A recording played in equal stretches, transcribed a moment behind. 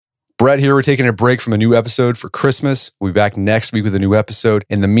Brett here. We're taking a break from a new episode for Christmas. We'll be back next week with a new episode.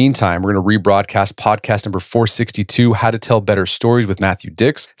 In the meantime, we're going to rebroadcast podcast number 462, How to Tell Better Stories with Matthew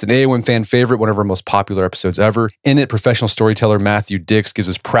Dix. It's an AOM fan favorite, one of our most popular episodes ever. In it, professional storyteller Matthew Dix gives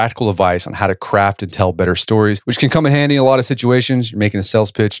us practical advice on how to craft and tell better stories, which can come in handy in a lot of situations. You're making a sales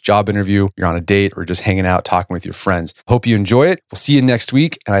pitch, job interview, you're on a date, or just hanging out talking with your friends. Hope you enjoy it. We'll see you next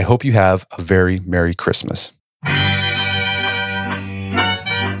week, and I hope you have a very Merry Christmas.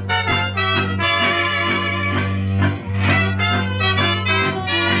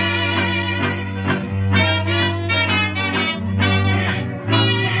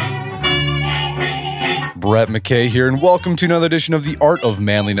 Brett McKay here, and welcome to another edition of the Art of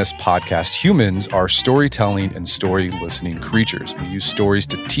Manliness podcast. Humans are storytelling and story listening creatures. We use stories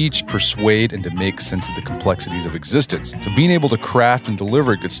to teach, persuade, and to make sense of the complexities of existence. So being able to craft and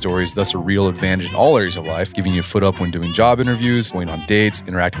deliver good stories is thus a real advantage in all areas of life, giving you a foot up when doing job interviews, going on dates,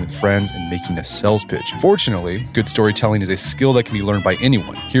 interacting with friends, and making a sales pitch. Fortunately, good storytelling is a skill that can be learned by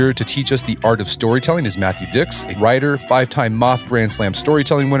anyone. Here to teach us the art of storytelling is Matthew Dix, a writer, 5-time Moth GrandSlam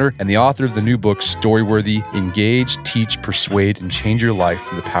storytelling winner, and the author of the new book, Storyworthy: Engage, Teach, Persuade, and Change Your Life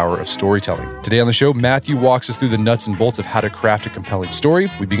Through the Power of Storytelling. Today on the show, Matthew walks us through the nuts and bolts of how to craft a compelling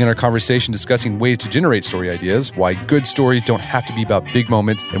story. We begin our conversation discussing ways to generate story ideas, why good stories don't have to be about big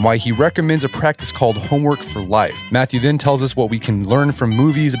moments, and why he recommends a practice called homework for life. Matthew then tells us what we can learn from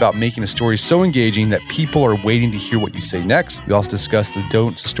movies about making a story so engaging that people are waiting to hear what you say next. We also discuss the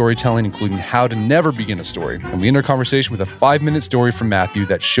don'ts of storytelling, including how to never begin a story. And we end our conversation with a 5-minute story from Matthew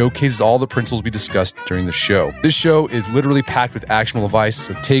that showcases all the principles we discussed during the show. This show is literally packed with actionable advice,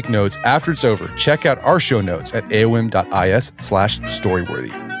 so take notes after it's over. Check out our show notes at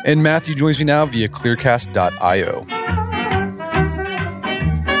aom.is/storyworthy. And Matthew joins me now via clearcast.io.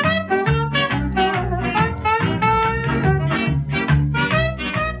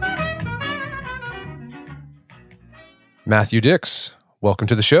 Matthew Dix, welcome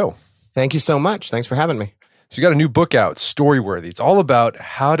to the show. Thank you so much. Thanks for having me. So you got a new book out, Storyworthy. It's all about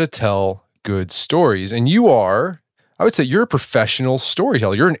how to tell good stories. And you are, I would say you're a professional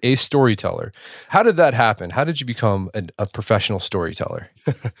storyteller. You're an ace storyteller. How did that happen? How did you become a professional storyteller?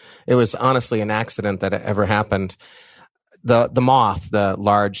 It was honestly an accident that it ever happened. The Moth, the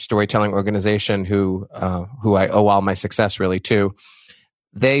large storytelling organization who I owe all my success really to,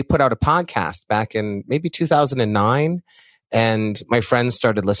 they put out a podcast back in maybe 2009. And my friends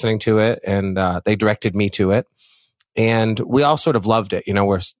started listening to it, and they directed me to it. And we all sort of loved it. You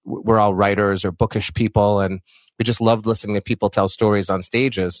know, we're all writers or bookish people, and we just loved listening to people tell stories on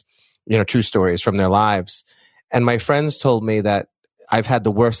stages, you know, true stories from their lives. And my friends told me that I've had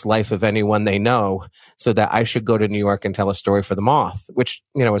the worst life of anyone they know, so that I should go to New York and tell a story for the Moth, which,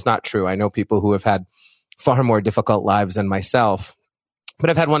 you know, is not true. I know people who have had far more difficult lives than myself, but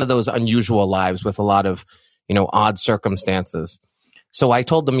I've had one of those unusual lives with a lot of, you know, odd circumstances. So I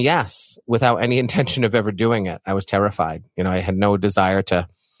told them yes, without any intention of ever doing it. I was terrified. You know, I had no desire to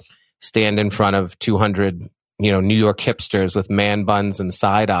stand in front of 200, you know, New York hipsters with man buns and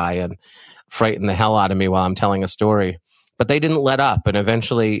side eye and frighten the hell out of me while I'm telling a story. But they didn't let up. And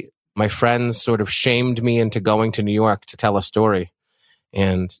eventually my friends sort of shamed me into going to New York to tell a story.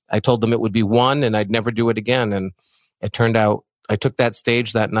 And I told them it would be one and I'd never do it again. And it turned out I took that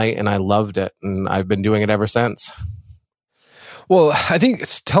stage that night and I loved it. And I've been doing it ever since. Well, I think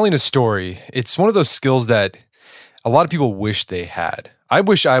telling a story, it's one of those skills that a lot of people wish they had. I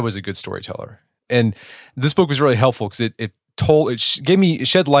wish I was a good storyteller. And this book was really helpful because it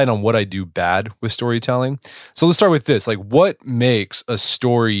shed light on what I do bad with storytelling. So let's start with this. Like, what makes a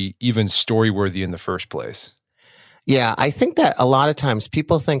story even story-worthy in the first place? Yeah, I think that a lot of times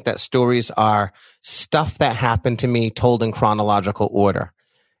people think that stories are stuff that happened to me told in chronological order.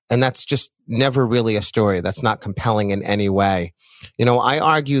 And that's just never really a story. That's not compelling in any way. You know, I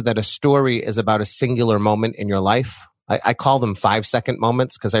argue that a story is about a singular moment in your life. I call them 5-second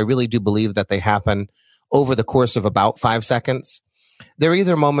moments because I really do believe that they happen over the course of about 5 seconds. They're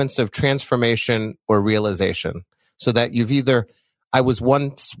either moments of transformation or realization. So that I was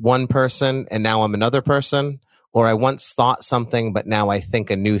once one person and now I'm another person, or I once thought something, but now I think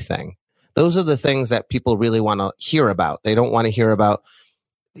a new thing. Those are the things that people really want to hear about. They don't want to hear about,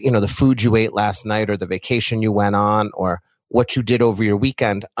 you know, the food you ate last night or the vacation you went on or what you did over your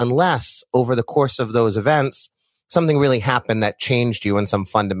weekend, unless over the course of those events, something really happened that changed you in some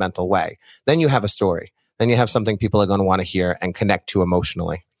fundamental way. Then you have a story. Then you have something people are going to want to hear and connect to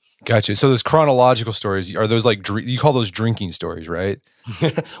emotionally. Gotcha. So those chronological stories, are those like, you call those drinking stories, right?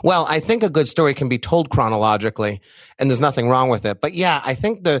 Well, I think a good story can be told chronologically, and there's nothing wrong with it. But yeah, I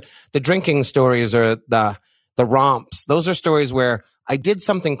think the drinking stories or the romps, those are stories where I did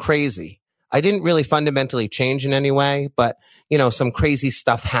something crazy. I didn't really fundamentally change in any way, but some crazy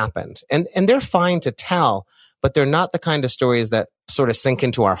stuff happened. And they're fine to tell, but they're not the kind of stories that sort of sink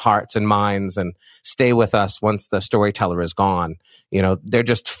into our hearts and minds and stay with us once the storyteller is gone. They're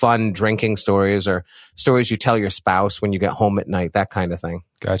just fun drinking stories or stories you tell your spouse when you get home at night, that kind of thing.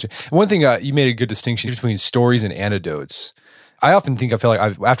 Gotcha. One thing, you made a good distinction between stories and anecdotes. I often think,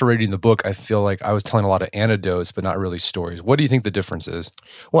 after reading the book, I feel like I was telling a lot of anecdotes, but not really stories. What do you think the difference is?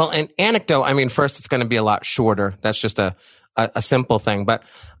 Well, an anecdote, first it's going to be a lot shorter. That's just a simple thing. But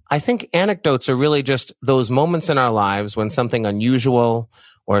I think anecdotes are really just those moments in our lives when something unusual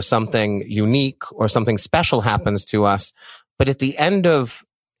or something unique or something special happens to us. But at the end of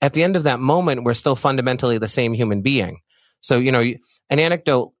that moment, we're still fundamentally the same human being. So, an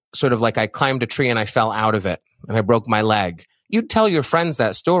anecdote, sort of like I climbed a tree and I fell out of it and I broke my leg. You'd tell your friends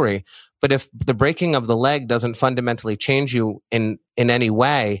that story, but if the breaking of the leg doesn't fundamentally change you in any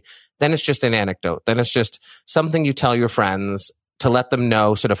way, then it's just an anecdote. Then it's just something you tell your friends to let them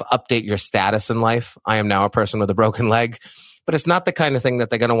know, sort of update your status in life. I am now a person with a broken leg, but it's not the kind of thing that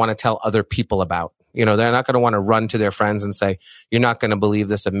they're going to want to tell other people about. They're not going to want to run to their friends and say, "You're not going to believe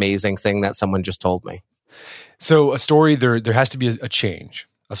this amazing thing that someone just told me." So a story, there has to be a change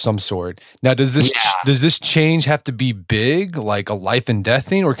of some sort. Now, does this change have to be big, like a life and death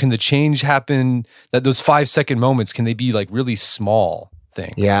thing, or can the change happen, that those 5-second moments, can they be like really small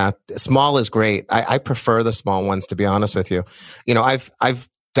things? Yeah, small is great. I prefer the small ones, to be honest with you. I've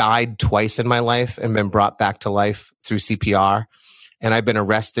died twice in my life and been brought back to life through CPR, and I've been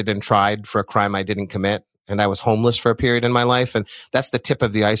arrested and tried for a crime I didn't commit. And I was homeless for a period in my life. And that's the tip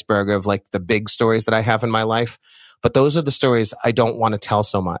of the iceberg of like the big stories that I have in my life. But those are the stories I don't want to tell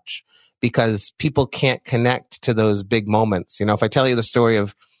so much because people can't connect to those big moments. If I tell you the story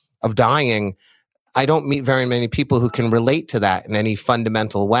of dying, I don't meet very many people who can relate to that in any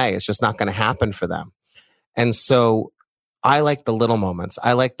fundamental way. It's just not going to happen for them. And so I like the little moments.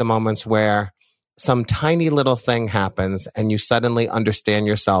 I like the moments where some tiny little thing happens and you suddenly understand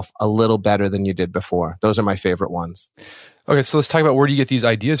yourself a little better than you did before. Those are my favorite ones. Okay, so let's talk about, where do you get these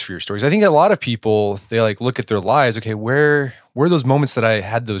ideas for your stories? I think a lot of people, they like look at their lives. Okay, where are those moments that I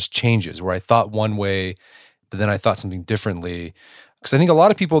had those changes where I thought one way, but then I thought something differently? Because I think a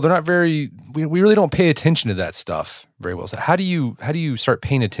lot of people, they're not we really don't pay attention to that stuff very well. So how do you start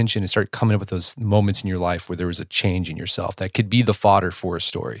paying attention and start coming up with those moments in your life where there was a change in yourself that could be the fodder for a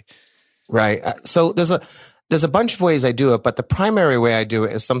story? Right. So there's a bunch of ways I do it, but the primary way I do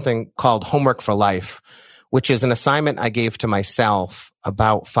it is something called homework for life, which is an assignment I gave to myself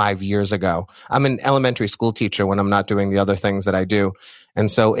about 5 years ago. I'm an elementary school teacher when I'm not doing the other things that I do.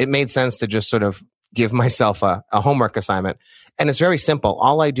 And so it made sense to just sort of give myself a homework assignment. And it's very simple.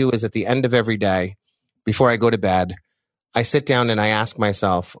 All I do is at the end of every day, before I go to bed, I sit down and I ask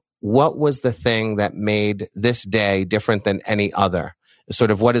myself, what was the thing that made this day different than any other?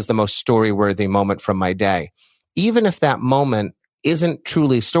 Sort of what is the most story-worthy moment from my day? Even if that moment isn't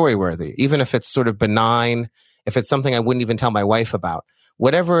truly story-worthy, even if it's sort of benign, if it's something I wouldn't even tell my wife about,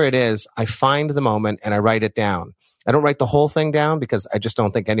 whatever it is, I find the moment and I write it down. I don't write the whole thing down because I just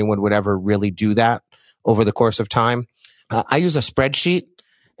don't think anyone would ever really do that over the course of time. I use a spreadsheet.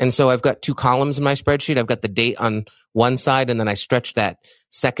 And so I've got 2 columns in my spreadsheet. I've got the date on one side, and then I stretch that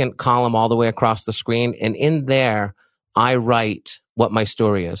second column all the way across the screen. And in there, I write what my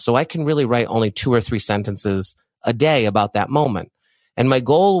story is. So I can really write only 2 or 3 sentences a day about that moment. And my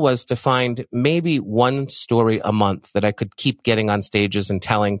goal was to find maybe one story a month that I could keep getting on stages and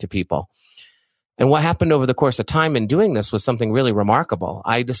telling to people. And what happened over the course of time in doing this was something really remarkable.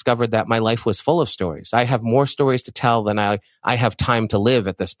 I discovered that my life was full of stories. I have more stories to tell than I have time to live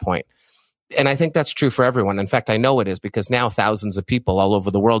at this point. And I think that's true for everyone. In fact, I know it is because now thousands of people all over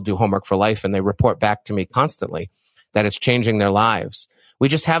the world do homework for life, and they report back to me constantly that it's changing their lives. We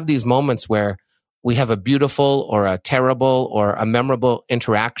just have these moments where we have a beautiful or a terrible or a memorable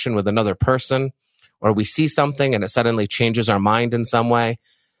interaction with another person, or we see something and it suddenly changes our mind in some way.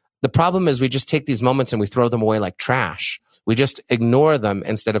 The problem is we just take these moments and we throw them away like trash. We just ignore them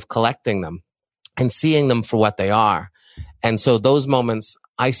instead of collecting them and seeing them for what they are. And so those moments,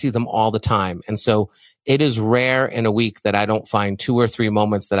 I see them all the time. And so it is rare in a week that I don't find 2 or 3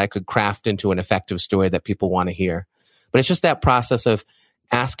 moments that I could craft into an effective story that people want to hear. But it's just that process of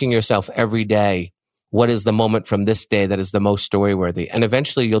asking yourself every day, what is the moment from this day that is the most story-worthy? And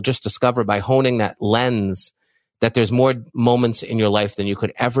eventually you'll just discover by honing that lens that there's more moments in your life than you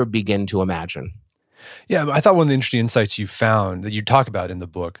could ever begin to imagine. Yeah, I thought one of the interesting insights you found that you talk about in the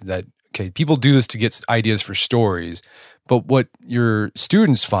book that, okay, people do this to get ideas for stories, but what your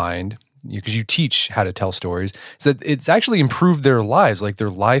students find, because you teach how to tell stories, is that it's actually improved their lives. Like their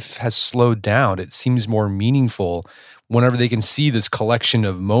life has slowed down. It seems more meaningful whenever they can see this collection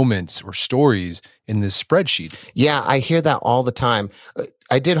of moments or stories in this spreadsheet. Yeah, I hear that all the time.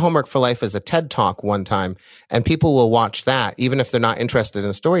 I did Homework for Life as a TED Talk one time, and people will watch that even if they're not interested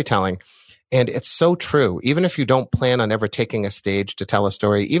in storytelling. And it's so true. Even if you don't plan on ever taking a stage to tell a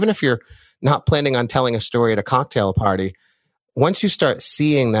story, even if you're not planning on telling a story at a cocktail party, once you start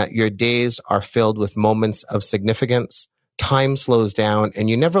seeing that your days are filled with moments of significance, time slows down and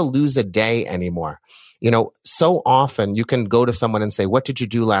you never lose a day anymore. So often you can go to someone and say, "What did you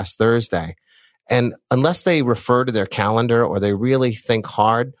do last Thursday?" And unless they refer to their calendar or they really think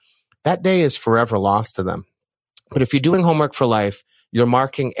hard, that day is forever lost to them. But if you're doing Homework for Life, you're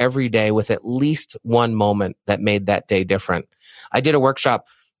marking every day with at least one moment that made that day different. I did a workshop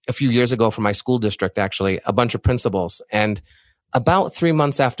a few years ago for my school district, actually, a bunch of principals. And about 3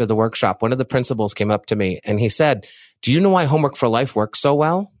 months after the workshop, one of the principals came up to me and he said, "Do you know why Homework for Life works so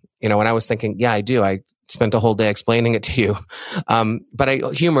well?" And I was thinking, yeah, I do. I spent a whole day explaining it to you. But I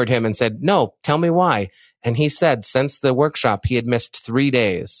humored him and said, "No, tell me why." And he said, since the workshop, he had missed 3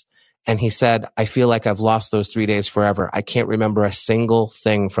 days. And he said, "I feel like I've lost those 3 days forever. I can't remember a single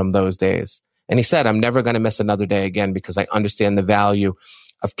thing from those days." And he said, "I'm never going to miss another day again because I understand the value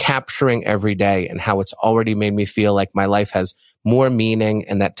of capturing every day and how it's already made me feel like my life has more meaning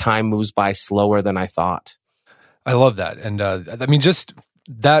and that time moves by slower than I thought." I love that. And just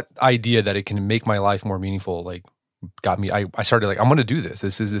that idea that it can make my life more meaningful, like got me, I started like, I'm going to do this.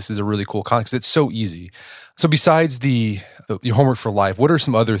 This is a really cool concept. It's so easy. So besides your Homework for Life, what are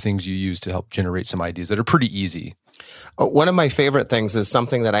some other things you use to help generate some ideas that are pretty easy? One of my favorite things is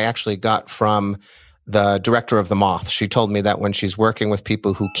something that I actually got from the director of the Moth. She told me that when she's working with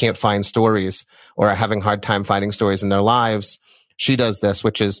people who can't find stories or are having a hard time finding stories in their lives, she does this,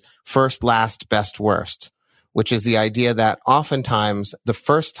 which is first, last, best, worst, which is the idea that oftentimes the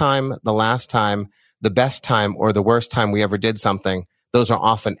first time, the last time, the best time, or the worst time we ever did something, those are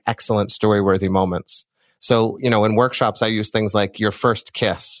often excellent story-worthy moments. So, in workshops, I use things like your first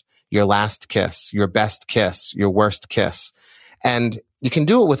kiss, your last kiss, your best kiss, your worst kiss. And you can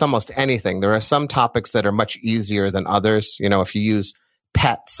do it with almost anything. There are some topics that are much easier than others. If you use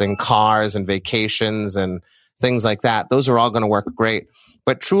pets and cars and vacations and things like that, those are all going to work great.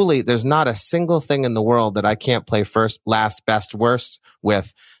 But truly, there's not a single thing in the world that I can't play first, last, best, worst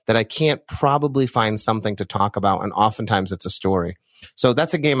with that I can't probably find something to talk about. And oftentimes it's a story. So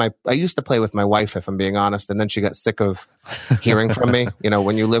that's a game I used to play with my wife, if I'm being honest. And then she got sick of hearing from me.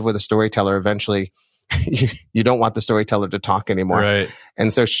 When you live with a storyteller, eventually you don't want the storyteller to talk anymore. Right.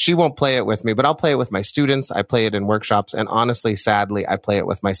 And so she won't play it with me, but I'll play it with my students. I play it in workshops. And honestly, sadly, I play it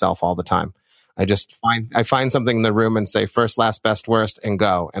with myself all the time. I find something in the room and say first, last, best, worst, and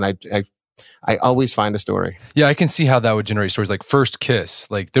go. And I always find a story. Yeah, I can see how that would generate stories like first kiss.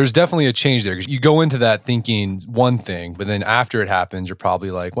 Like there's definitely a change there because you go into that thinking one thing, but then after it happens, you're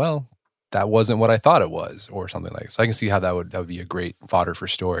probably like, well, that wasn't what I thought it was or something like that. So I can see how that would be a great fodder for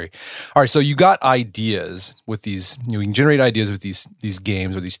story. All right, so you got ideas with these, you can generate ideas with these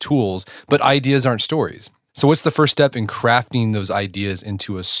games or these tools, but ideas aren't stories. So what's the first step in crafting those ideas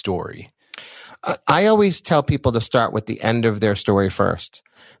into a story? I always tell people to start with the end of their story first.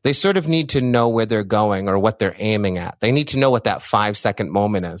 They sort of need to know where they're going or what they're aiming at. They need to know what that 5-second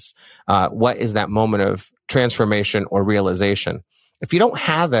moment is. What is that moment of transformation or realization? If you don't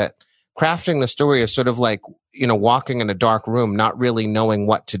have it, crafting the story is sort of like, walking in a dark room, not really knowing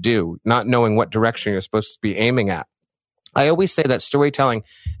what to do, not knowing what direction you're supposed to be aiming at. I always say that storytelling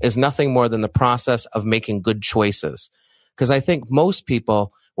is nothing more than the process of making good choices. Because I think most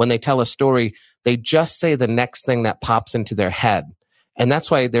people, when they tell a story, they just say the next thing that pops into their head. And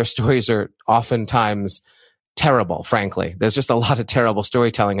that's why their stories are oftentimes terrible, frankly. There's just a lot of terrible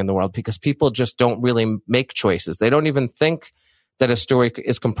storytelling in the world because people just don't really make choices. They don't even think that a story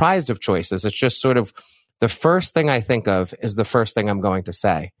is comprised of choices. It's just sort of the first thing I think of is the first thing I'm going to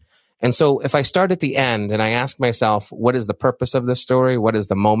say. And so if I start at the end and I ask myself, what is the purpose of this story? What is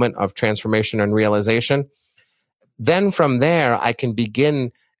the moment of transformation and realization? Then from there, I can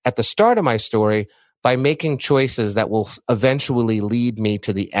begin at the start of my story by making choices that will eventually lead me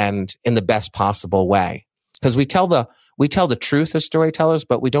to the end in the best possible way. Because we tell the truth as storytellers,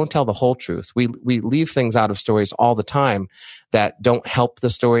 but we don't tell the whole truth. We leave things out of stories all the time that don't help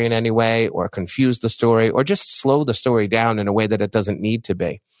the story in any way or confuse the story or just slow the story down in a way that it doesn't need to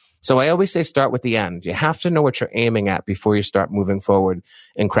be. So I always say start with the end. You have to know what you're aiming at before you start moving forward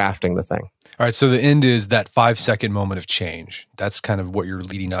in crafting the thing. All right, so the end is that 5-second moment of change. That's kind of what you're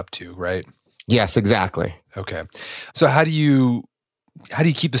leading up to, right? Yes, exactly. Okay. So how do you how do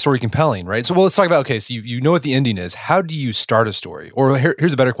you keep the story compelling, right? So, well, let's talk about, okay, so you know what the ending is. How do you start a story? Or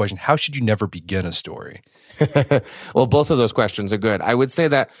here's a better question. How should you never begin a story? Well, both of those questions are good. I would say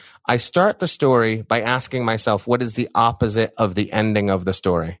that I start the story by asking myself, what is the opposite of the ending of the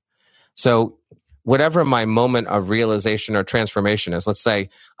story? So whatever my moment of realization or transformation is, let's say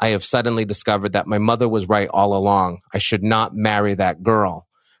I have suddenly discovered that my mother was right all along. I should not marry that girl,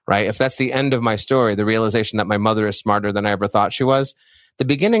 right? If that's the end of my story, the realization that my mother is smarter than I ever thought she was, the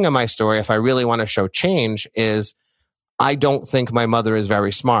beginning of my story, if I really want to show change, is I don't think my mother is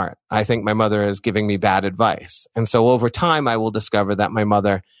very smart. I think my mother is giving me bad advice. And so over time, I will discover that my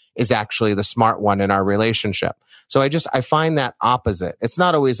mother is actually the smart one in our relationship. So I find that opposite. It's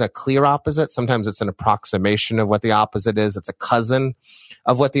not always a clear opposite. Sometimes it's an approximation of what the opposite is. It's a cousin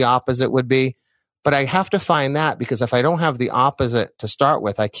of what the opposite would be. But I have to find that, because if I don't have the opposite to start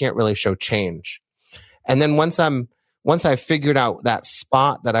with, I can't really show change. And then once I've figured out that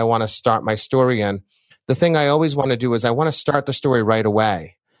spot that I want to start my story in, the thing I always want to do is I want to start the story right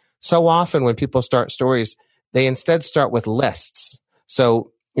away. So often when people start stories, they instead start with lists.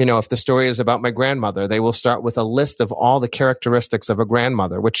 So, if the story is about my grandmother, they will start with a list of all the characteristics of a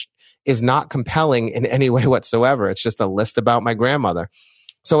grandmother, which is not compelling in any way whatsoever. It's just a list about my grandmother.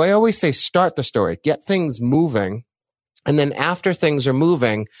 So I always say, start the story, get things moving. And then after things are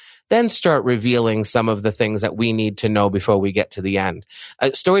moving, then start revealing some of the things that we need to know before we get to the end.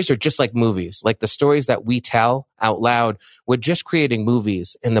 Stories are just like movies. Like the stories that we tell out loud, we're just creating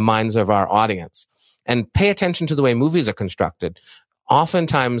movies in the minds of our audience. And pay attention to the way movies are constructed.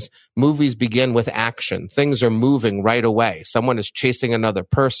 Oftentimes, movies begin with action. Things are moving right away. Someone is chasing another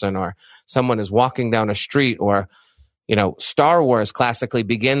person, or someone is walking down a street, or Star Wars classically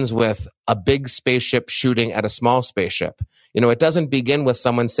begins with a big spaceship shooting at a small spaceship. It doesn't begin with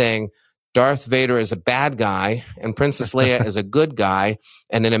someone saying Darth Vader is a bad guy and Princess Leia is a good guy,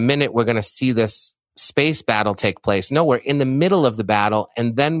 and in a minute we're going to see this space battle take place. No, we're in the middle of the battle,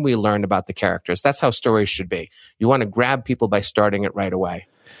 and then we learn about the characters. That's how stories should be. You want to grab people by starting it right away.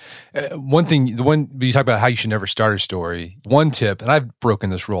 One thing, you talk about how you should never start a story. One tip, and I've broken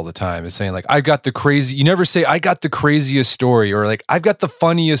this rule all the time, is saying you never say, I got the craziest story, or like, I've got the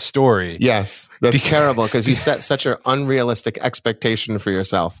funniest story. Yes, that's terrible, because you set such an unrealistic expectation for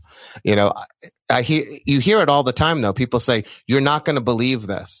yourself. You hear it all the time, though. People say, you're not going to believe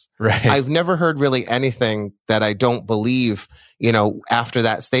this. Right. I've never heard really anything that I don't believe, after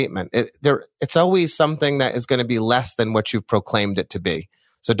that statement. It's always something that is going to be less than what you've proclaimed it to be.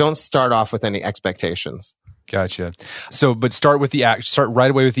 So don't start off with any expectations. Gotcha. So, but start with the act. Start right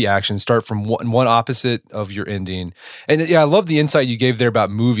away with the action. Start from one opposite of your ending. And yeah, I love the insight you gave there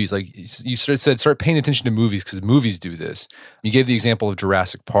about movies. Like you sort of said, start paying attention to movies, because movies do this. You gave the example of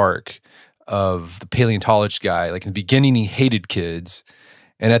Jurassic Park, of the paleontologist guy. Like in the beginning, he hated kids,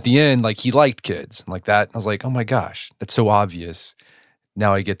 and at the end, like he liked kids. Like that, I was like, oh my gosh, that's so obvious.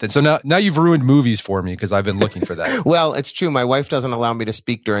 Now I get that. So now you've ruined movies for me, because I've been looking for that. Well, it's true. My wife doesn't allow me to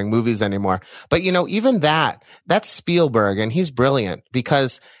speak during movies anymore. But even that's Spielberg, and he's brilliant,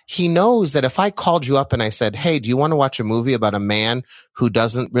 because he knows that if I called you up and I said, hey, do you want to watch a movie about a man who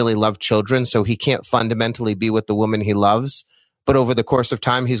doesn't really love children, so he can't fundamentally be with the woman he loves, but over the course of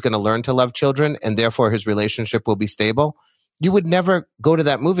time, he's going to learn to love children, and therefore his relationship will be stable, you would never go to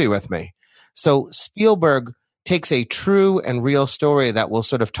that movie with me. So Spielberg takes a true and real story that will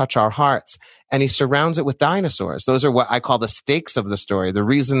sort of touch our hearts, and he surrounds it with dinosaurs. Those are what I call the stakes of the story, the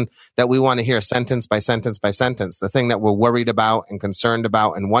reason that we want to hear sentence by sentence by sentence, the thing that we're worried about and concerned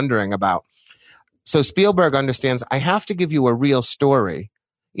about and wondering about. So Spielberg understands, I have to give you a real story,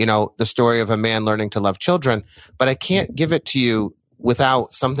 the story of a man learning to love children, but I can't give it to you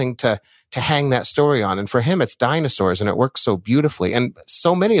without something to hang that story on. And for him, it's dinosaurs, and it works so beautifully. And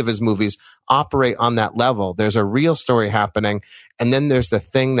so many of his movies operate on that level. There's a real story happening, and then there's the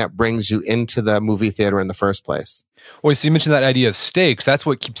thing that brings you into the movie theater in the first place. Well, so you mentioned that idea of stakes. That's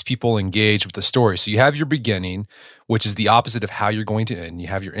what keeps people engaged with the story. So you have your beginning, which is the opposite of how you're going to end. You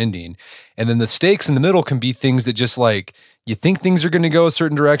have your ending. And then the stakes in the middle can be things that just like, you think things are going to go a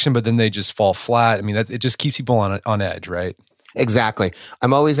certain direction, but then they just fall flat. I mean, it just keeps people on edge, right? Exactly.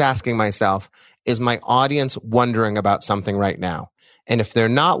 I'm always asking myself, is my audience wondering about something right now? And if they're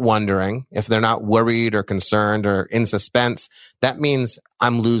not wondering, if they're not worried or concerned or in suspense, that means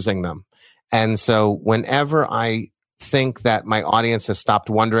I'm losing them. And so whenever I think that my audience has stopped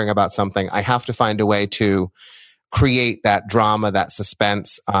wondering about something, I have to find a way to create that drama, that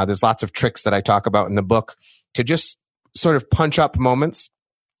suspense. There's lots of tricks that I talk about in the book to just sort of punch up moments,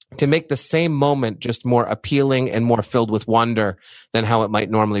 to make the same moment just more appealing and more filled with wonder than how it might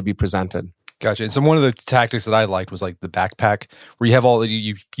normally be presented. Gotcha. And so one of the tactics that I liked was like the backpack, where you have all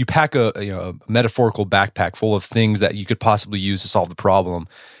you pack a metaphorical backpack full of things that you could possibly use to solve the problem,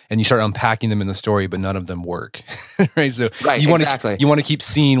 and you start unpacking them in the story, but none of them work. Right. So Right, you want exactly. to keep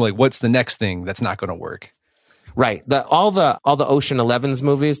seeing like what's the next thing that's not going to work. Right. All the Ocean 11's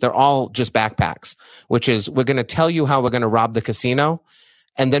movies, they're all just backpacks, which is we're going to tell you how we're going to rob the casino,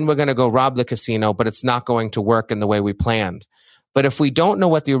 and then we're going to go rob the casino, but it's not going to work in the way we planned. But if we don't know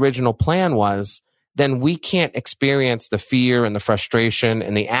what the original plan was, then we can't experience the fear and the frustration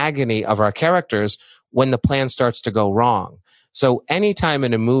and the agony of our characters when the plan starts to go wrong. So anytime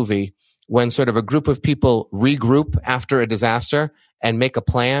in a movie, when sort of a group of people regroup after a disaster and make a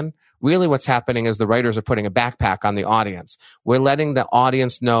plan, really what's happening is the writers are putting a backpack on the audience. We're letting the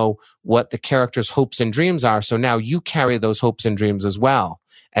audience know what the character's hopes and dreams are. So now you carry those hopes and dreams as well.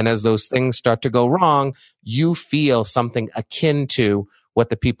 And as those things start to go wrong, you feel something akin to what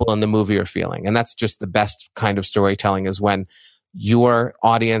the people in the movie are feeling. And that's just the best kind of storytelling, is when your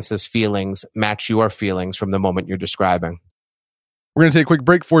audience's feelings match your feelings from the moment you're describing. We're going to take a quick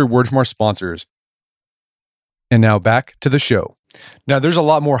break for a word from our sponsors. And now back to the show. Now, there's a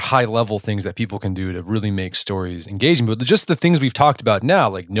lot more high-level things that people can do to really make stories engaging, but just the things we've talked about now,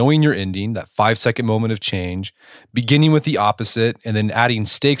 like knowing your ending, that 5-second moment of change, beginning with the opposite, and then adding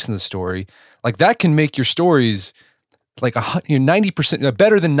stakes in the story, like that can make your stories like 90%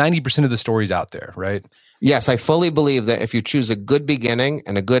 better than 90% of the stories out there, right? Yes, I fully believe that if you choose a good beginning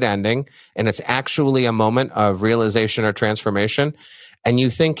and a good ending, and it's actually a moment of realization or transformation, and you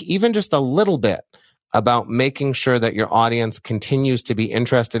think even just a little bit about making sure that your audience continues to be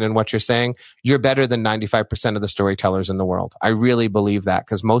interested in what you're saying, you're better than 95% of the storytellers in the world. I really believe that,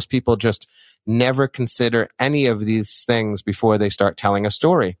 because most people just never consider any of these things before they start telling a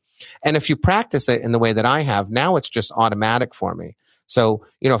story. And if you practice it in the way that I have, now it's just automatic for me. So,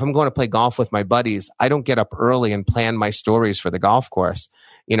 if I'm going to play golf with my buddies, I don't get up early and plan my stories for the golf course.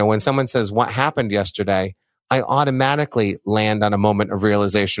 When someone says, "What happened yesterday?" I automatically land on a moment of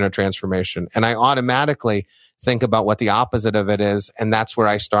realization or transformation. And I automatically think about what the opposite of it is. And that's where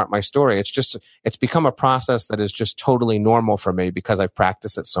I start my story. It's become a process that is just totally normal for me because I've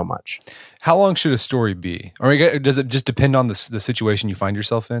practiced it so much. How long should a story be? Or does it just depend on the situation you find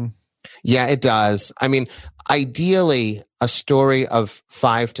yourself in? Yeah, it does. I mean, ideally, a story of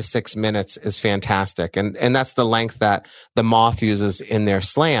 5 to 6 minutes is fantastic. And that's the length that the Moth uses in their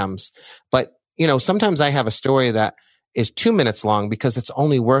slams. But sometimes I have a story that is 2 minutes long because it's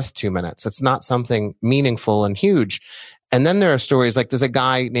only worth 2 minutes. It's not something meaningful and huge. And then there are stories like there's a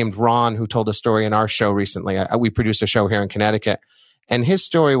guy named Ron who told a story in our show recently. We produced a show here in Connecticut. And his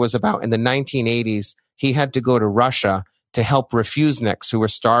story was about in the 1980s, he had to go to Russia to help refuseniks who were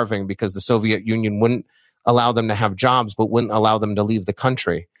starving because the Soviet Union wouldn't allow them to have jobs, but wouldn't allow them to leave the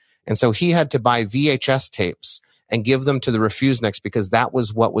country. And so he had to buy VHS tapes and give them to the refuseniks because that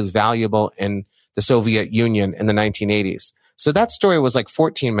was what was valuable in the Soviet Union in the 1980s. So that story was like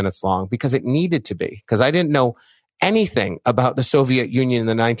 14 minutes long because it needed to be, because I didn't know anything about the Soviet Union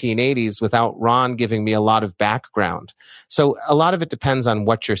in the 1980s without Ron giving me a lot of background. So a lot of it depends on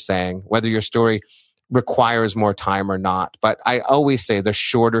what you're saying, whether your story requires more time or not. But I always say the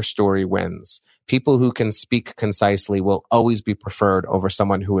shorter story wins. People who can speak concisely will always be preferred over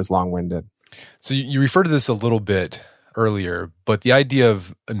someone who is long-winded. So you referred to this a little bit earlier, but the idea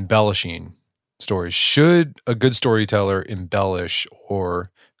of embellishing stories, should a good storyteller embellish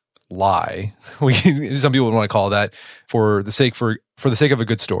or lie? Some people want to call that for the sake of a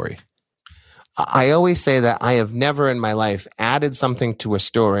good story. I always say that I have never in my life added something to a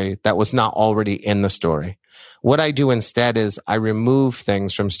story that was not already in the story. What I do instead is I remove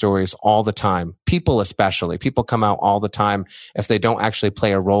things from stories all the time. People especially. People come out all the time if they don't actually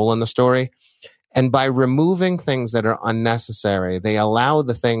play a role in the story. And by removing things that are unnecessary, they allow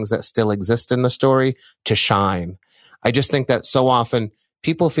the things that still exist in the story to shine. I just think that so often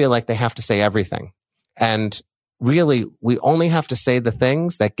people feel like they have to say everything. And really, we only have to say the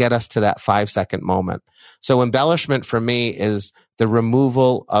things that get us to that 5-second moment. So embellishment for me is the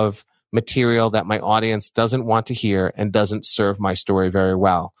removal of material that my audience doesn't want to hear and doesn't serve my story very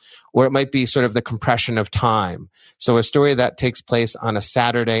well. Or it might be sort of the compression of time. So a story that takes place on a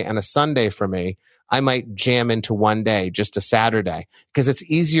Saturday and a Sunday for me, I might jam into one day, just a Saturday, because it's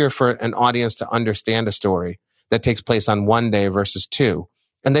easier for an audience to understand a story that takes place on one day versus two.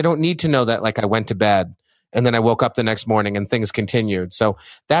 And they don't need to know that, like, I went to bed and then I woke up the next morning and things continued. So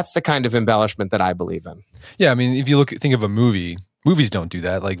that's the kind of embellishment that I believe in. Yeah, I mean, if you think of a movie, movies don't do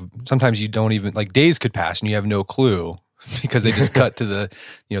that. Like sometimes you don't even, like, days could pass and you have no clue because they just cut to the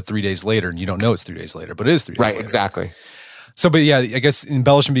 3 days later and you don't know it's 3 days later, but it is 3 days later. Right, exactly. So, but yeah, I guess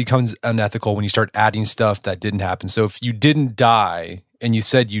embellishment becomes unethical when you start adding stuff that didn't happen. So if you didn't die and you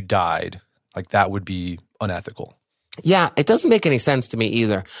said you died, like that would be unethical. Yeah, it doesn't make any sense to me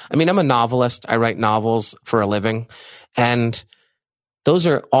either. I mean, I'm a novelist. I write novels for a living, and those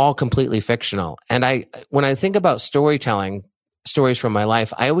are all completely fictional. And when I think about storytelling, stories from my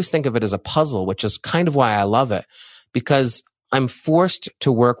life, I always think of it as a puzzle, which is kind of why I love it, because I'm forced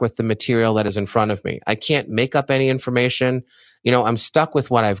to work with the material that is in front of me. I can't make up any information. I'm stuck with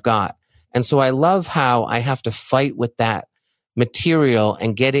what I've got. And so I love how I have to fight with that material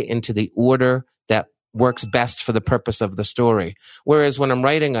and get it into the order that works best for the purpose of the story. Whereas when I'm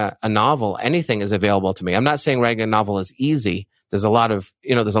writing a novel, anything is available to me. I'm not saying writing a novel is easy. There's a lot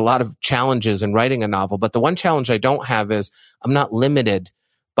of challenges in writing a novel, but the one challenge I don't have is I'm not limited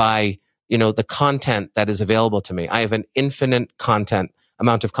by, the content that is available to me. I have an infinite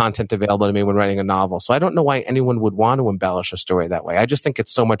amount of content available to me when writing a novel. So I don't know why anyone would want to embellish a story that way. I just think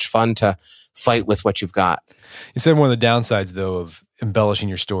it's so much fun to fight with what you've got. You said one of the downsides, though, of embellishing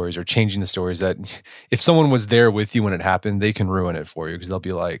your stories or changing the stories, that if someone was there with you when it happened, they can ruin it for you because they'll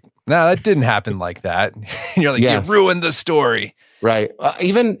be like, "No, that didn't happen like that." And you're like, yes. You ruined the story. Right.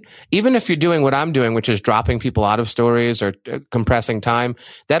 Even if you're doing what I'm doing, which is dropping people out of stories or compressing time,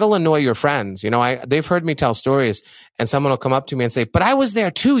 that'll annoy your friends. They've heard me tell stories and someone will come up to me and say, "But I was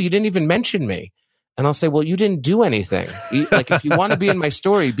there too. You didn't even mention me." And I'll say, "Well, you didn't do anything. If you want to be in my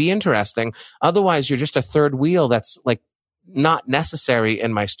story, be interesting. Otherwise, you're just a third wheel that's not necessary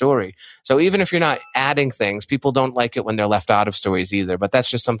in my story." So even if you're not adding things, people don't like it when they're left out of stories either, but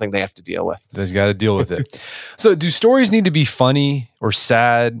that's just something they have to deal with. They've got to deal with it. So do stories need to be funny or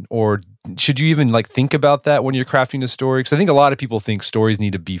sad, or should you even think about that when you're crafting a story? Because I think a lot of people think stories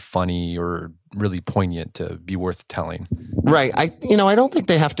need to be funny or really poignant to be worth telling. Right. I don't think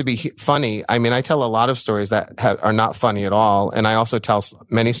they have to be funny. I mean, I tell a lot of stories that are not funny at all. And I also tell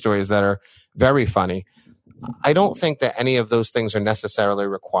many stories that are very funny. I don't think that any of those things are necessarily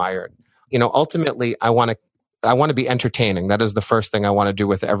required. Ultimately, I want to be entertaining. That is the first thing I want to do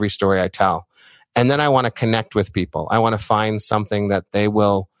with every story I tell. And then I want to connect with people. I want to find something that they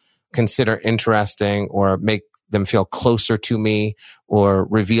will consider interesting or make them feel closer to me or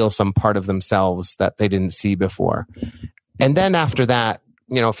reveal some part of themselves that they didn't see before. And then after that,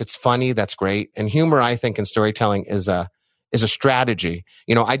 if it's funny, that's great. And humor, I think, in storytelling is a strategy.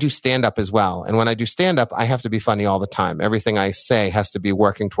 I do stand-up as well. And when I do stand-up, I have to be funny all the time. Everything I say has to be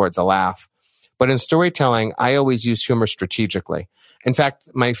working towards a laugh. But in storytelling, I always use humor strategically. In fact,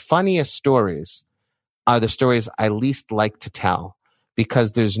 my funniest stories are the stories I least like to tell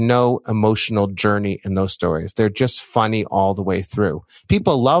because there's no emotional journey in those stories. They're just funny all the way through.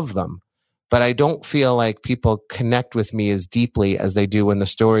 People love them, but I don't feel like people connect with me as deeply as they do in the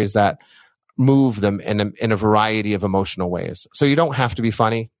stories that move them in a variety of emotional ways. So you don't have to be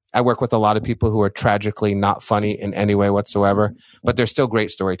funny. I work with a lot of people who are tragically not funny in any way whatsoever, but they're still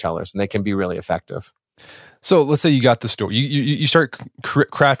great storytellers and they can be really effective. So let's say you got the story. You start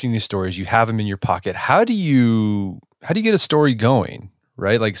crafting these stories. You have them in your pocket. How do you get a story going,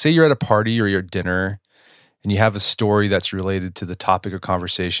 right? Say you're at a party or you're at dinner and you have a story that's related to the topic of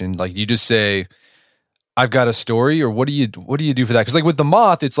conversation. You just say, "I've got a story," or what do you do for that? Because with the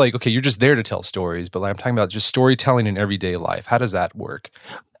Moth, it's okay, you're just there to tell stories, but I'm talking about just storytelling in everyday life. How does that work?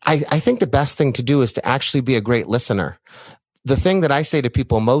 I think the best thing to do is to actually be a great listener. The thing that I say to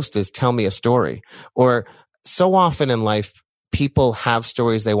people most is tell me a story. Or so often in life, people have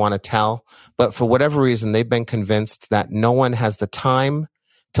stories they want to tell, but for whatever reason, they've been convinced that no one has the time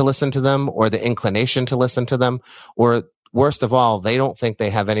to listen to them or the inclination to listen to them. Or worst of all, they don't think they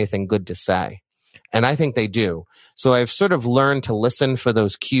have anything good to say. And I think they do. So I've sort of learned to listen for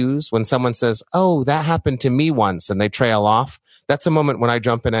those cues. When someone says, "Oh, that happened to me once," and they trail off, that's a moment when I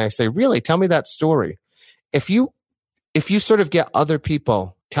jump in and I say, "Really? Tell me that story." If you sort of get other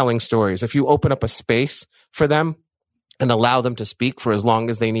people telling stories, if you open up a space for them and allow them to speak for as long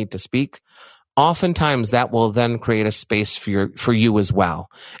as they need to speak, oftentimes that will then create a space for you as well.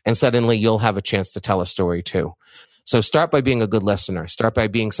 And suddenly you'll have a chance to tell a story too. So start by being a good listener. Start by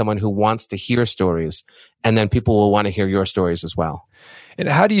being someone who wants to hear stories, and then people will want to hear your stories as well. And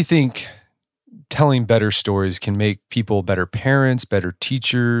how do you think telling better stories can make people better parents, better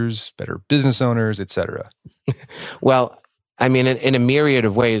teachers, better business owners, etc.? Well, I mean, in a myriad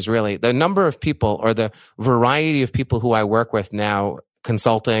of ways, really. The number of people or the variety of people who I work with now,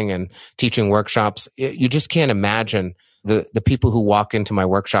 consulting and teaching workshops, you just can't imagine the people who walk into my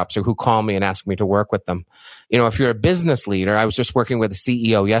workshops or who call me and ask me to work with them. If you're a business leader, I was just working with a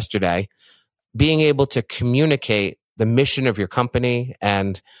CEO yesterday, being able to communicate the mission of your company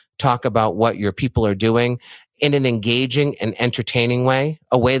and talk about what your people are doing in an engaging and entertaining way,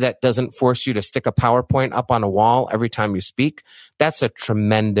 a way that doesn't force you to stick a PowerPoint up on a wall every time you speak, that's a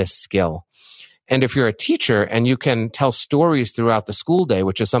tremendous skill. And if you're a teacher and you can tell stories throughout the school day,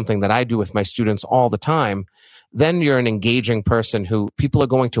 which is something that I do with my students all the time, then you're an engaging person who people are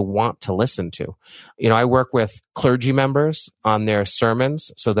going to want to listen to. I work with clergy members on their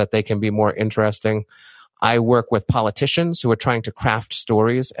sermons so that they can be more interesting. I work with politicians who are trying to craft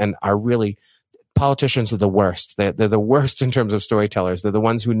stories and are really, politicians are the worst. They're the worst in terms of storytellers. They're the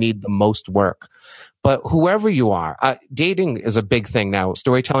ones who need the most work. But whoever you are, dating is a big thing now.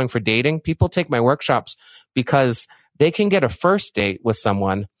 Storytelling for dating, people take my workshops because they can get a first date with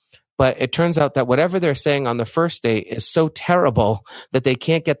someone, but it turns out that whatever they're saying on the first date is so terrible that they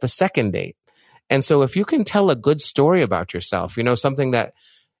can't get the second date. And so if you can tell a good story about yourself, something that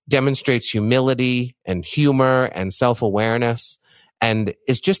demonstrates humility and humor and self-awareness and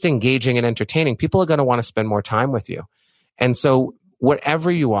is just engaging and entertaining, people are going to want to spend more time with you. And so whatever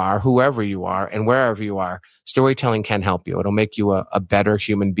you are, whoever you are, and wherever you are, storytelling can help you. It'll make you a better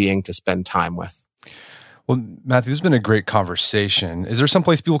human being to spend time with. Well, Matthew, this has been a great conversation. Is there some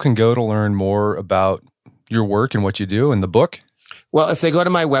place people can go to learn more about your work and what you do in the book? Well, if they go to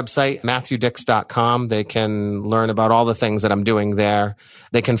my website, matthewdix.com, they can learn about all the things that I'm doing there.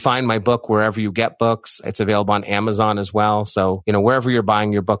 They can find my book wherever you get books. It's available on Amazon as well. So, wherever you're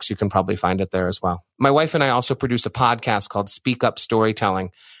buying your books, you can probably find it there as well. My wife and I also produce a podcast called Speak Up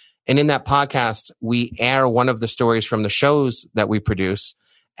Storytelling. And in that podcast, we air one of the stories from the shows that we produce.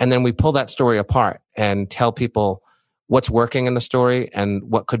 And then we pull that story apart and tell people what's working in the story and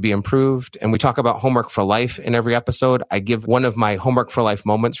what could be improved. And we talk about homework for life in every episode. I give one of my homework for life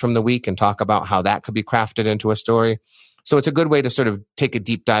moments from the week and talk about how that could be crafted into a story. So it's a good way to sort of take a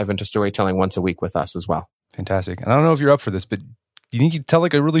deep dive into storytelling once a week with us as well. Fantastic. And I don't know if you're up for this, but do you think you'd tell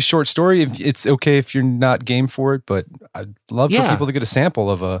like a really short story? If it's okay if you're not game for it, but I'd love for people to get a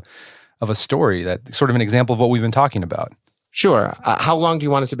sample of a story, that sort of an example of what we've been talking about. Sure. How long do you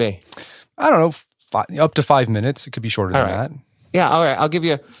want it to be? I don't know. Up to 5 minutes. It could be shorter than that. Yeah. All right. I'll give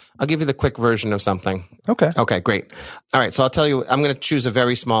you the quick version of something. Okay, great. All right. So I'll tell you, I'm going to choose a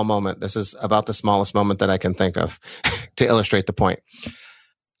very small moment. This is about the smallest moment that I can think of to illustrate the point.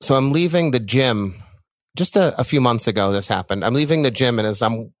 So I'm leaving the gym just a few months ago. This happened. I'm leaving the gym, and as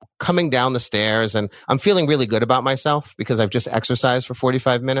I'm coming down the stairs, and I'm feeling really good about myself because I've just exercised for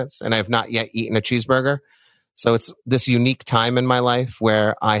 45 minutes and I have not yet eaten a cheeseburger. So it's this unique time in my life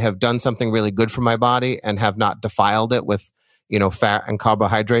where I have done something really good for my body and have not defiled it with, fat and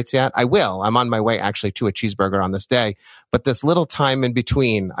carbohydrates yet. I will. I'm on my way actually to a cheeseburger on this day. But this little time in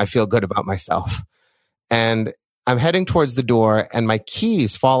between, I feel good about myself. And I'm heading towards the door and my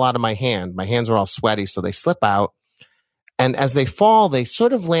keys fall out of my hand. My hands are all sweaty, so they slip out. And as they fall, they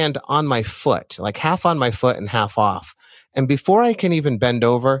sort of land on my foot, like half on my foot and half off. And before I can even bend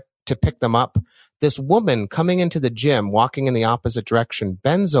over to pick them up, this woman coming into the gym, walking in the opposite direction,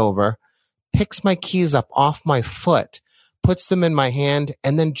 bends over, picks my keys up off my foot, puts them in my hand,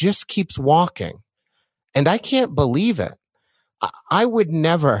 and then just keeps walking. And I can't believe it. I would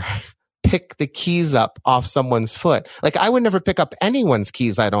never pick the keys up off someone's foot. Like, I would never pick up anyone's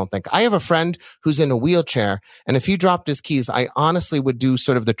keys, I don't think. I have a friend who's in a wheelchair, and if he dropped his keys, I honestly would do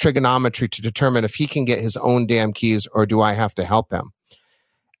sort of the trigonometry to determine if he can get his own damn keys or do I have to help him.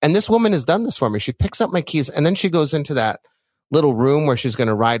 And this woman has done this for me. She picks up my keys and then she goes into that little room where she's going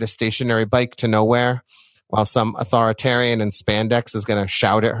to ride a stationary bike to nowhere while some authoritarian in spandex is going to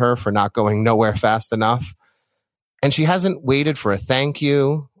shout at her for not going nowhere fast enough. And she hasn't waited for a thank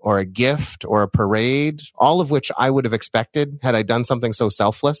you or a gift or a parade, all of which I would have expected had I done something so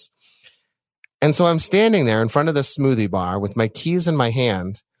selfless. And so I'm standing there in front of the smoothie bar with my keys in my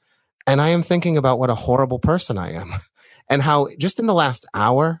hand, and I am thinking about what a horrible person I am. And how just in the last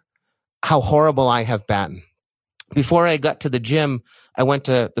hour, how horrible I have been. Before I got to the gym, I went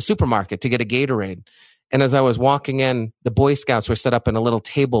to the supermarket to get a Gatorade. And as I was walking in, the Boy Scouts were set up in a little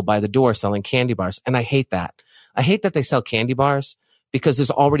table by the door selling candy bars. And I hate that. I hate that they sell candy bars because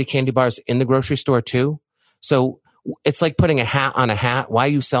there's already candy bars in the grocery store too. So it's like putting a hat on a hat. Why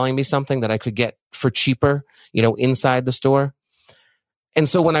are you selling me something that I could get for cheaper, inside the store? And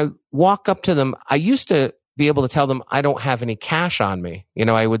so when I walk up to them, I used to be able to tell them I don't have any cash on me.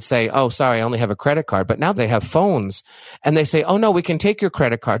 I would say, oh, sorry, I only have a credit card. But now they have phones and they say, oh, no, we can take your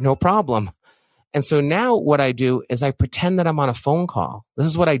credit card. No problem. And so now what I do is I pretend that I'm on a phone call. This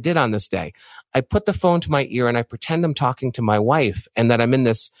is what I did on this day. I put the phone to my ear and I pretend I'm talking to my wife and that I'm in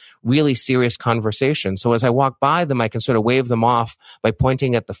this really serious conversation. So as I walk by them, I can sort of wave them off by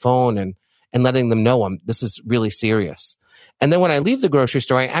pointing at the phone and letting them know this is really serious. And then when I leave the grocery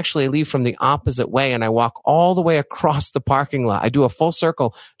store, I actually leave from the opposite way and I walk all the way across the parking lot. I do a full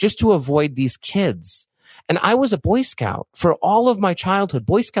circle just to avoid these kids. And I was a Boy Scout for all of my childhood.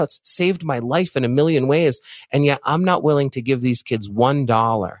 Boy Scouts saved my life in a million ways. And yet I'm not willing to give these kids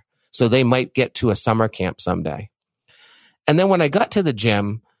 $1 so they might get to a summer camp someday. And then when I got to the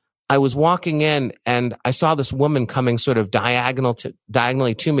gym, I was walking in and I saw this woman coming sort of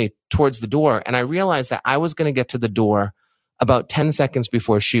diagonally to me towards the door. And I realized that I was going to get to the door about 10 seconds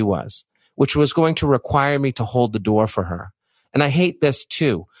before she was, which was going to require me to hold the door for her. And I hate this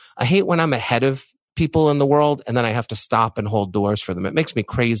too. I hate when I'm ahead of people in the world and then I have to stop and hold doors for them. It makes me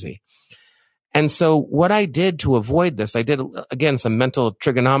crazy. And so what I did to avoid this, I did, again, some mental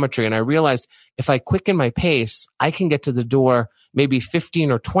trigonometry, and I realized if I quicken my pace, I can get to the door maybe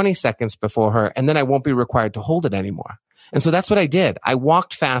 15 or 20 seconds before her, and then I won't be required to hold it anymore. And so that's what I did. I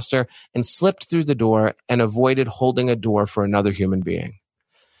walked faster and slipped through the door and avoided holding a door for another human being.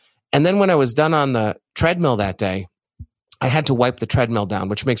 And then when I was done on the treadmill that day, I had to wipe the treadmill down,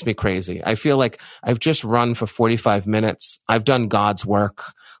 which makes me crazy. I feel like I've just run for 45 minutes. I've done God's work.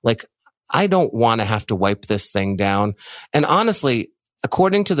 Like, I don't want to have to wipe this thing down. And honestly,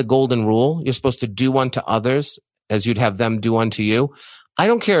 according to the golden rule, you're supposed to do unto others as you'd have them do unto you. I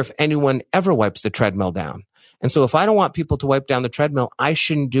don't care if anyone ever wipes the treadmill down. And so if I don't want people to wipe down the treadmill, I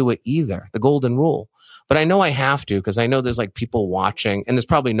shouldn't do it either, the golden rule. But I know I have to because I know there's like people watching, and there's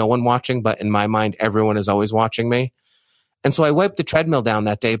probably no one watching, but in my mind, everyone is always watching me. And so I wiped the treadmill down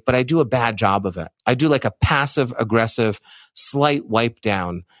that day, but I do a bad job of it. I do like a passive aggressive, slight wipe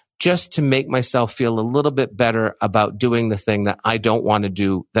down just to make myself feel a little bit better about doing the thing that I don't want to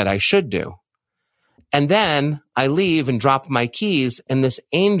do that I should do. And then I leave and drop my keys, and this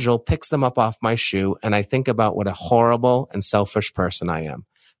angel picks them up off my shoe. And I think about what a horrible and selfish person I am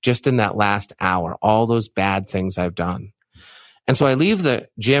just in that last hour, all those bad things I've done. And so I leave the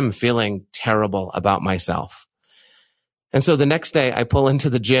gym feeling terrible about myself. And so the next day I pull into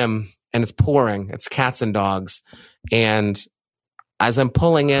the gym and it's pouring, it's cats and dogs. And as I'm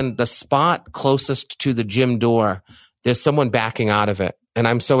pulling in, the spot closest to the gym door, there's someone backing out of it. And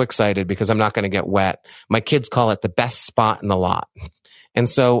I'm so excited because I'm not going to get wet. My kids call it the best spot in the lot. And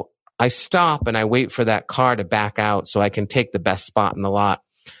so I stop and I wait for that car to back out so I can take the best spot in the lot.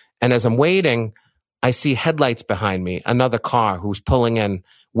 And as I'm waiting, I see headlights behind me, another car who's pulling in,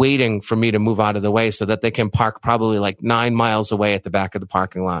 waiting for me to move out of the way so that they can park probably like 9 miles away at the back of the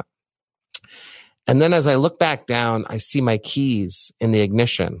parking lot. And then as I look back down, I see my keys in the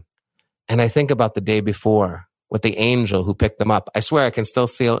ignition. And I think about the day before with the angel who picked them up. I swear I can still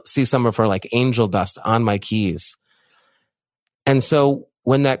see some of her like angel dust on my keys. And so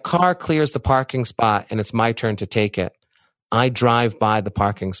when that car clears the parking spot and it's my turn to take it, I drive by the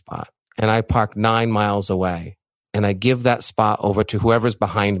parking spot and I park 9 miles away. And I give that spot over to whoever's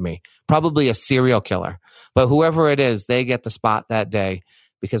behind me, probably a serial killer. But whoever it is, they get the spot that day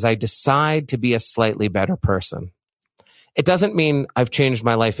because I decide to be a slightly better person. It doesn't mean I've changed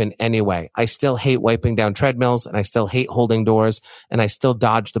my life in any way. I still hate wiping down treadmills, and I still hate holding doors, and I still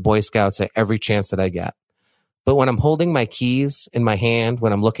dodge the Boy Scouts at every chance that I get. But when I'm holding my keys in my hand,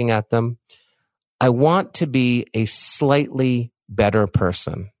 when I'm looking at them, I want to be a slightly better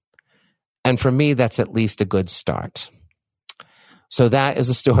person. And for me, that's at least a good start. So that is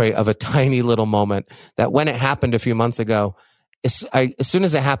a story of a tiny little moment that when it happened a few months ago, as soon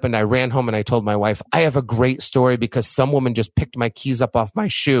as it happened, I ran home and I told my wife, I have a great story because some woman just picked my keys up off my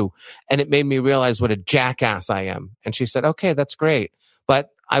shoe and it made me realize what a jackass I am. And she said, okay, that's great. But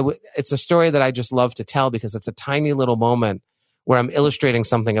it's a story that I just love to tell because it's a tiny little moment where I'm illustrating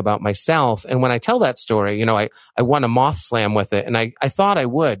something about myself. And when I tell that story, I won a Moth Slam with it. And I thought I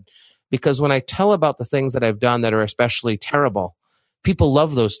would. Because when I tell about the things that I've done that are especially terrible, people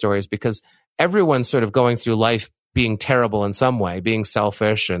love those stories because everyone's sort of going through life being terrible in some way, being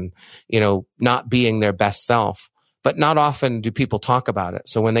selfish and, not being their best self. But not often do people talk about it.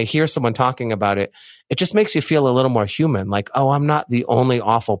 So when they hear someone talking about it, it just makes you feel a little more human. Like, oh, I'm not the only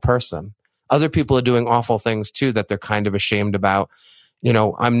awful person. Other people are doing awful things too that they're kind of ashamed about.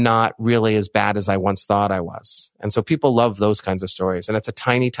 I'm not really as bad as I once thought I was. And so people love those kinds of stories. And it's a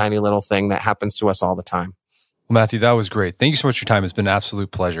tiny, tiny little thing that happens to us all the time. Well, Matthew, that was great. Thank you so much for your time. It's been an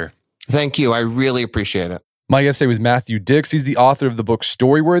absolute pleasure. Thank you. I really appreciate it. My guest today was Matthew Dix. He's the author of the book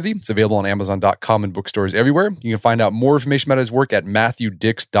Storyworthy. It's available on Amazon.com and bookstores everywhere. You can find out more information about his work at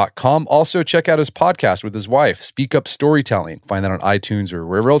MatthewDix.com. Also, check out his podcast with his wife, Speak Up Storytelling. Find that on iTunes or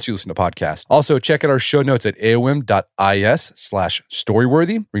wherever else you listen to podcasts. Also, check out our show notes at aom.is/storyworthy, where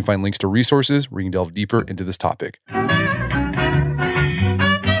you can find links to resources where you can delve deeper into this topic.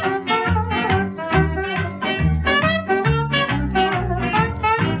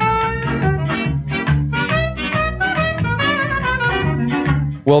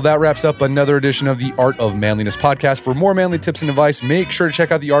 Well, that wraps up another edition of the Art of Manliness podcast. For more manly tips and advice, make sure to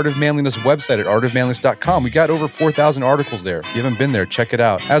check out the Art of Manliness website at artofmanliness.com. We got over 4,000 articles there. If you haven't been there, check it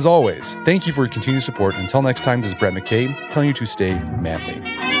out. As always, thank you for your continued support. Until next time, this is Brett McKay telling you to stay manly.